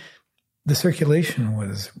because the circulation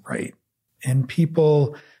was right, and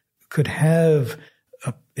people could have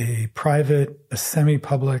a private, a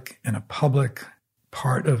semi-public, and a public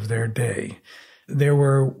part of their day. There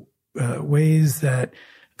were ways that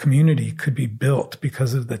community could be built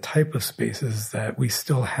because of the type of spaces that we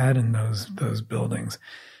still had in those buildings.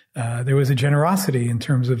 There was a generosity in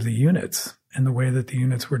terms of the units and the way that the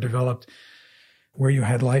units were developed, where you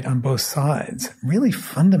had light on both sides, really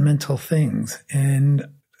fundamental things. And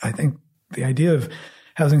I think the idea of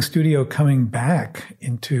Housing Studio coming back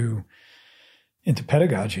into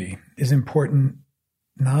pedagogy is important,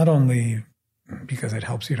 not only because it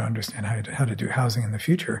helps you to understand how to do housing in the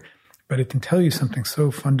future, but it can tell you something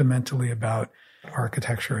so fundamentally about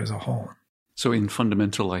architecture as a whole. So in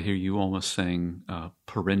fundamental, I hear you almost saying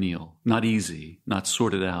perennial, not easy, not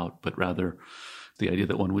sorted out, but rather the idea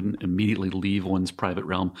that one wouldn't immediately leave one's private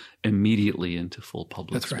realm immediately into full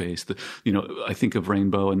public space. Right. I think of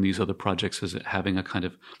Rainbow and these other projects as having a kind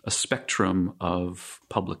of a spectrum of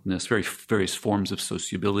publicness, various forms of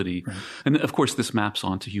sociability. Right. And of course, this maps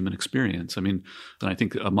onto human experience. I mean, and I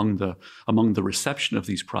think among the reception of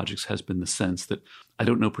these projects has been the sense that I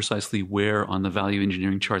don't know precisely where on the value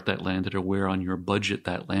engineering chart that landed or where on your budget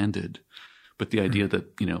that landed. But the idea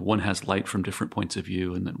that, one has light from different points of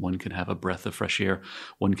view and that one can have a breath of fresh air,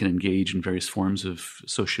 one can engage in various forms of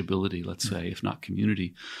sociability, let's say, if not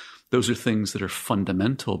community. those are things that are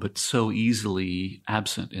fundamental, but so easily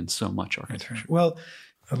absent in so much architecture. Right. Well,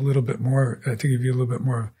 a little bit more, to give you a little bit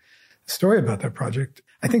more story about that project.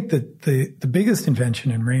 I think that the biggest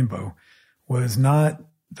invention in Rainbow was not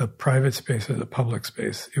the private space or the public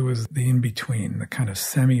space. It was the in-between, the kind of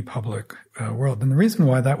semi-public world. And the reason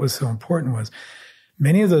why that was so important was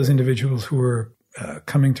many of those individuals who were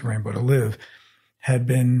coming to Rainbow to live had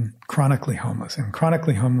been chronically homeless. And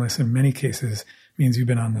chronically homeless in many cases means you've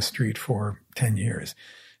been on the street for 10 years.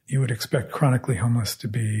 You would expect chronically homeless to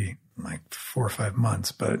be like 4 or 5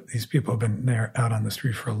 months, but these people have been there out on the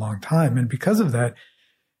street for a long time. And because of that,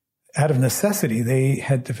 out of necessity, they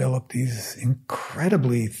had developed these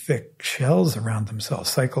incredibly thick shells around themselves,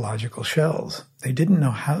 psychological shells. They didn't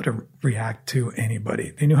know how to react to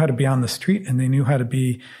anybody. They knew how to be on the street and they knew how to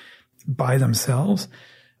be by themselves.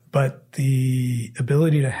 But the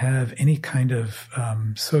ability to have any kind of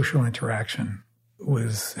social interaction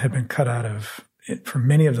had been cut out of it for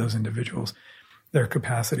many of those individuals, their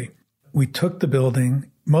capacity. We took the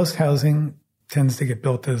building. Most housing tends to get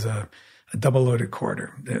built as a double-loaded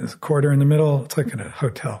corridor. There's a corridor in the middle. It's like in a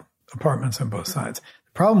hotel, apartments on both sides.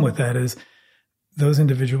 The problem with that is those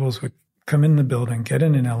individuals would come in the building, get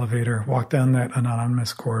in an elevator, walk down that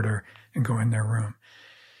anonymous corridor, and go in their room.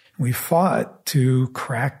 We fought to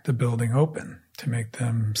crack the building open, to make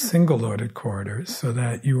them single-loaded corridors so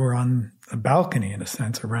that you were on a balcony, in a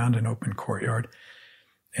sense, around an open courtyard.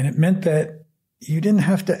 And it meant that you didn't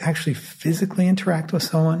have to actually physically interact with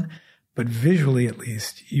someone, but visually, at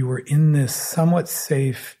least, you were in this somewhat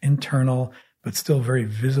safe, internal, but still very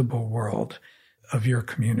visible world of your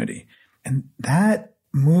community. And that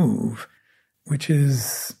move, which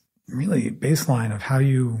is really baseline of how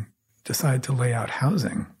you decide to lay out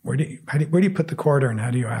housing, where do you put the corridor and how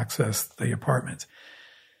do you access the apartments,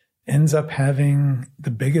 ends up having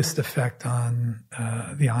the biggest effect on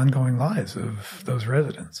the ongoing lives of those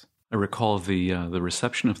residents. I recall the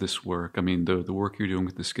reception of this work. I mean, the work you're doing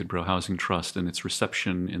with the Skid Row Housing Trust and its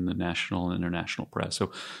reception in the national and international press.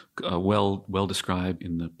 So well described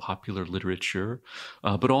in the popular literature,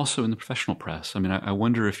 but also in the professional press. I mean, I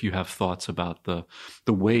wonder if you have thoughts about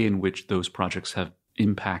the way in which those projects have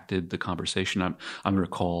impacted the conversation. I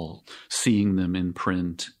recall seeing them in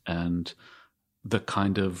print and the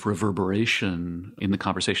kind of reverberation in the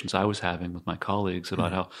conversations I was having with my colleagues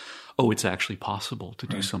about how, it's actually possible to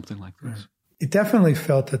do something like this. It definitely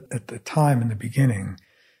felt at the time in the beginning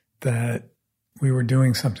that we were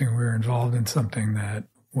doing something, we were involved in something that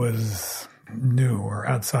was new or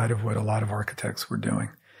outside of what a lot of architects were doing.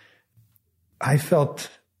 I felt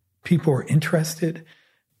people were interested.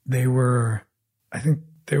 I think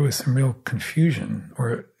there was some real confusion,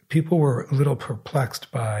 or people were a little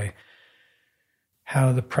perplexed by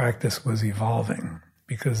how the practice was evolving,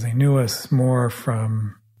 because they knew us more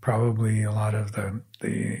from probably a lot of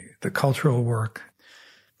the cultural work.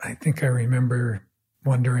 I think I remember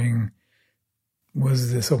wondering,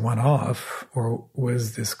 was this a one-off, or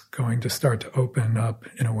was this going to start to open up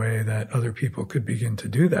in a way that other people could begin to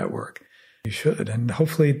do that work? You should, and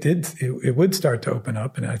hopefully it would start to open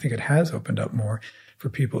up, and I think it has opened up more for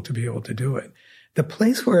people to be able to do it. The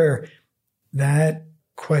place where that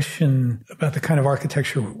question about the kind of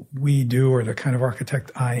architecture we do, or the kind of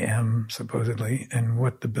architect I am, supposedly, and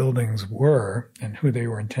what the buildings were and who they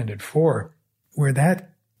were intended for, where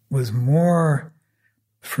that was more,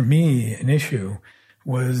 for me, an issue,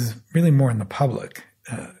 was really more in the public.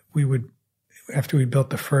 We would, after we built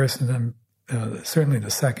the first and then certainly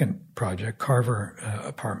the second project, Carver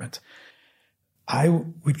Apartments, I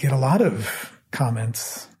would get a lot of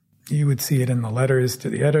comments. You would see it in the letters to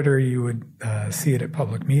the editor. You would see it at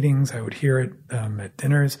public meetings. I would hear it at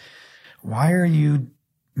dinners. Why are you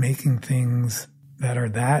making things that are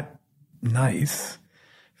that nice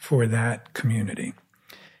for that community?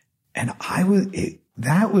 And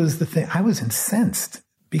that was the thing. I was incensed,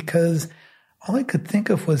 because all I could think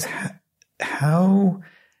of was how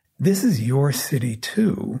this is your city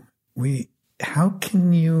too. How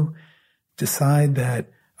can you decide that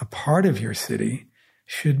a part of your city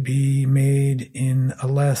should be made in a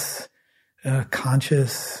less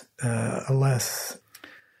conscious, a less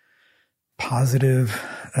positive,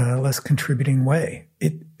 less contributing way?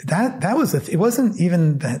 It wasn't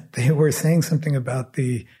even that they were saying something about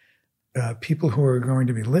the people who are going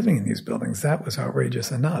to be living in these buildings. That was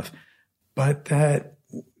outrageous enough. But that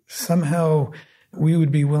somehow we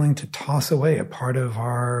would be willing to toss away a part of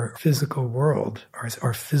our physical world,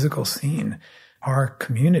 our physical scene, our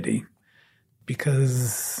community,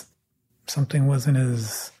 because something wasn't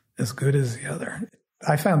as good as the other.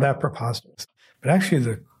 I found that preposterous. But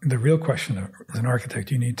actually, the real question as an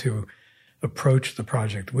architect you need to approach the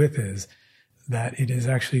project with is that it is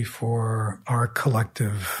actually for our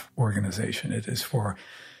collective organization. It is for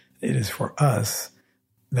us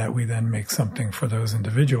that we then make something for those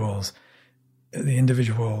individuals. The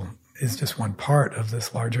individual is just one part of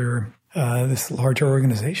this larger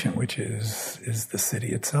organization, which is the city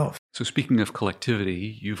itself. So speaking of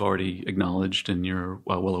collectivity, you've already acknowledged, and you're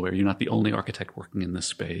well aware, you're not the only architect working in this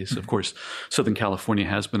space. Mm-hmm. Of course, Southern California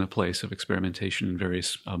has been a place of experimentation in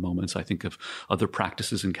various moments. I think of other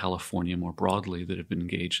practices in California more broadly that have been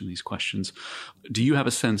engaged in these questions. Do you have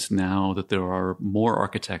a sense now that there are more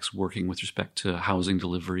architects working with respect to housing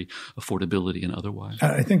delivery, affordability, and otherwise?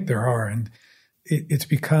 I think there are, and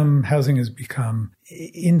housing has become,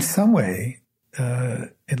 in some way,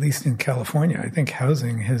 at least in California, I think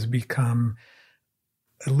housing has become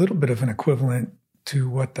a little bit of an equivalent to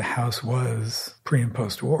what the house was pre and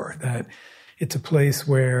post-war, that it's a place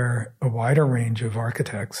where a wider range of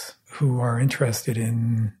architects who are interested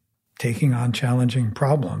in taking on challenging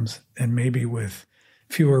problems, and maybe with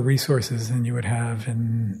fewer resources than you would have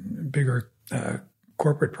in bigger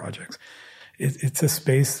corporate projects. It's a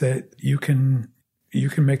space that you can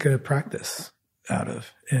make a practice out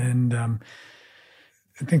of. And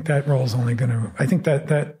I think that role is only going to, I think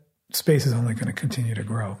that space is only going to continue to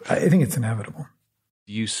grow. I think it's inevitable.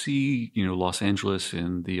 Do you see, Los Angeles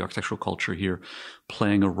and the architectural culture here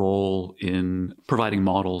playing a role in providing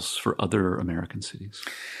models for other American cities?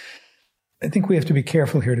 I think we have to be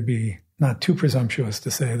careful here to be not too presumptuous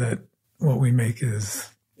to say that what we make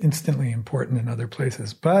is instantly important in other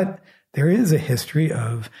places. But there is a history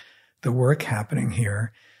of the work happening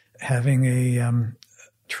here having a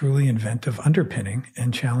truly inventive underpinning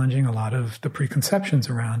and challenging a lot of the preconceptions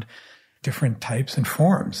around different types and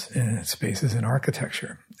forms in spaces in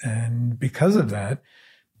architecture. And because of that,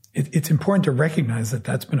 it's important to recognize that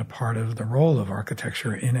that's been a part of the role of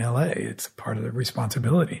architecture in LA. It's part of the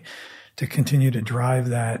responsibility to continue to drive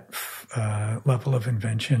that level of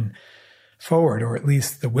invention forward, or at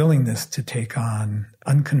least the willingness to take on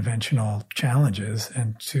unconventional challenges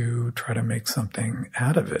and to try to make something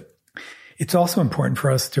out of it. It's also important for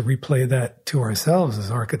us to replay that to ourselves as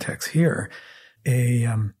architects here. A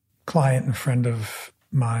client and friend of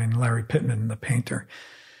mine, Larry Pittman, the painter,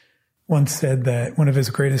 once said that one of his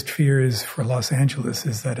greatest fears for Los Angeles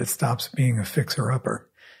is that it stops being a fixer-upper.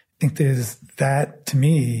 I think that, to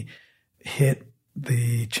me, hit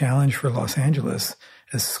the challenge for Los Angeles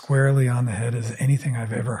as squarely on the head as anything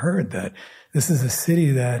I've ever heard, that this is a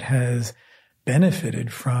city that has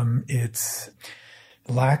benefited from its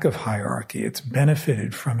lack of hierarchy. It's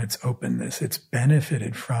benefited from its openness. It's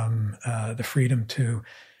benefited from the freedom to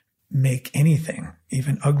make anything,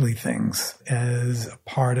 even ugly things, as a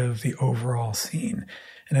part of the overall scene.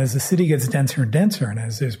 And as the city gets denser and denser, and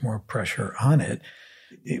as there's more pressure on it,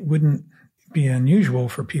 it wouldn't be unusual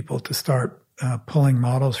for people to start pulling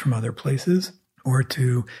models from other places, or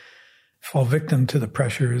to fall victim to the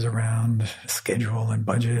pressures around schedule and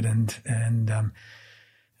budget and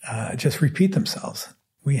just repeat themselves.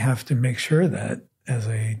 We have to make sure that as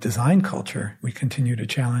a design culture, we continue to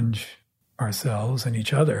challenge ourselves and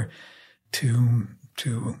each other to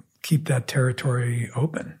keep that territory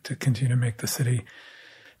open, to continue to make the city,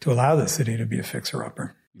 to allow the city to be a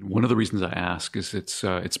fixer-upper. One of the reasons I ask is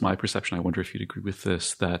it's my perception, I wonder if you'd agree with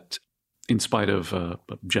this, that in spite of a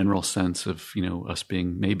general sense of, us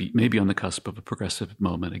being maybe on the cusp of a progressive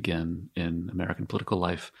moment again in American political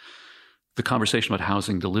life, the conversation about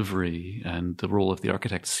housing delivery and the role of the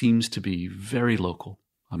architect seems to be very local.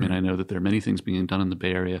 I mean, I know that there are many things being done in the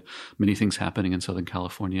Bay Area, many things happening in Southern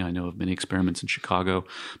California. I know of many experiments in Chicago,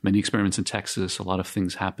 many experiments in Texas, a lot of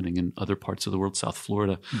things happening in other parts of the world, South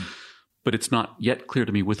Florida. But it's not yet clear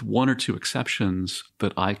to me, with one or two exceptions,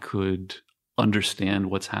 that I could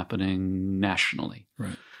understand what's happening nationally.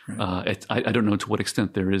 Right. I don't know to what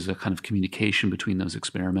extent there is a kind of communication between those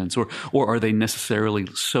experiments, or are they necessarily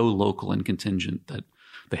so local and contingent that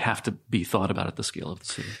they have to be thought about at the scale of the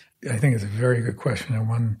city? I think it's a very good question, and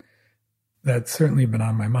one that's certainly been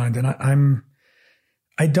on my mind. And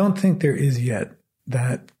I don't think there is yet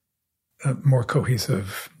that more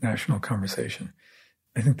cohesive national conversation.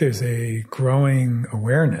 I think there's a growing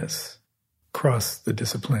awareness across the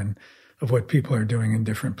discipline of what people are doing in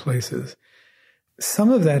different places.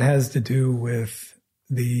 Some of that has to do with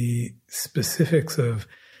the specifics of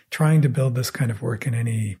trying to build this kind of work in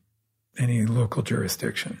any local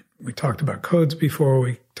jurisdiction. We talked about codes before.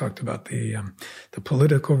 We talked about the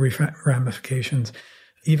political ramifications,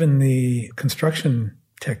 even the construction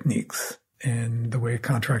techniques and the way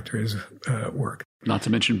contractors work. Not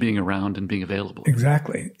to mention being around and being available.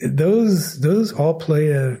 Exactly. Those all play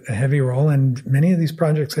a heavy role, and many of these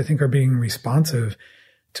projects, I think, are being responsive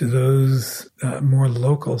to those more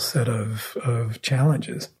local set of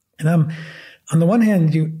challenges. And on the one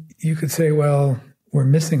hand, you could say, well, we're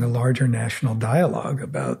missing a larger national dialogue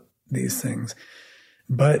about these things.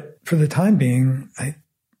 But for the time being, I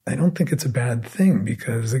don't think it's a bad thing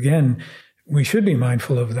because, again, we should be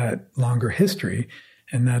mindful of that longer history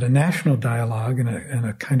and that a national dialogue and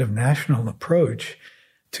a kind of national approach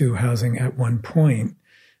to housing at one point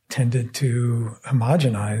tended to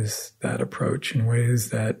homogenize that approach in ways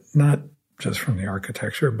that not just from the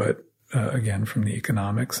architecture, but again, from the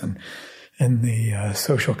economics and the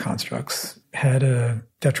social constructs had a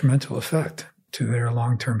detrimental effect to their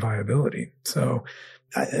long-term viability. So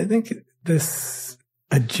I think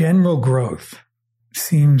a general growth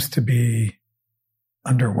seems to be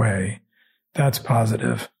underway. That's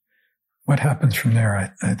positive. What happens from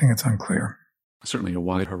there, I think it's unclear. Certainly a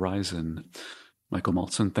wide horizon. Michael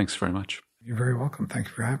Maltzan, thanks very much. You're very welcome. Thank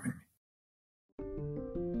you for having me.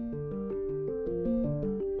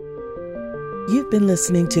 You've been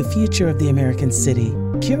listening to Future of the American City,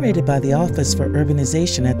 curated by the Office for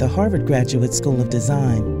Urbanization at the Harvard Graduate School of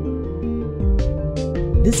Design.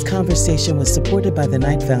 This conversation was supported by the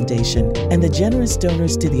Knight Foundation and the generous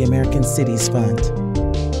donors to the American Cities Fund.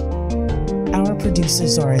 Our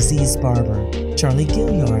producers are Aziz Barber, Charlie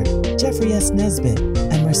Gilliard, Jeffrey S. Nesbitt,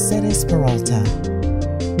 and Mercedes Peralta.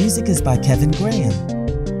 Music is by Kevin Graham.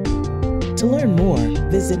 To learn more,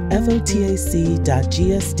 visit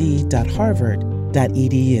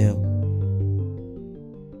fotac.gsd.harvard.edu.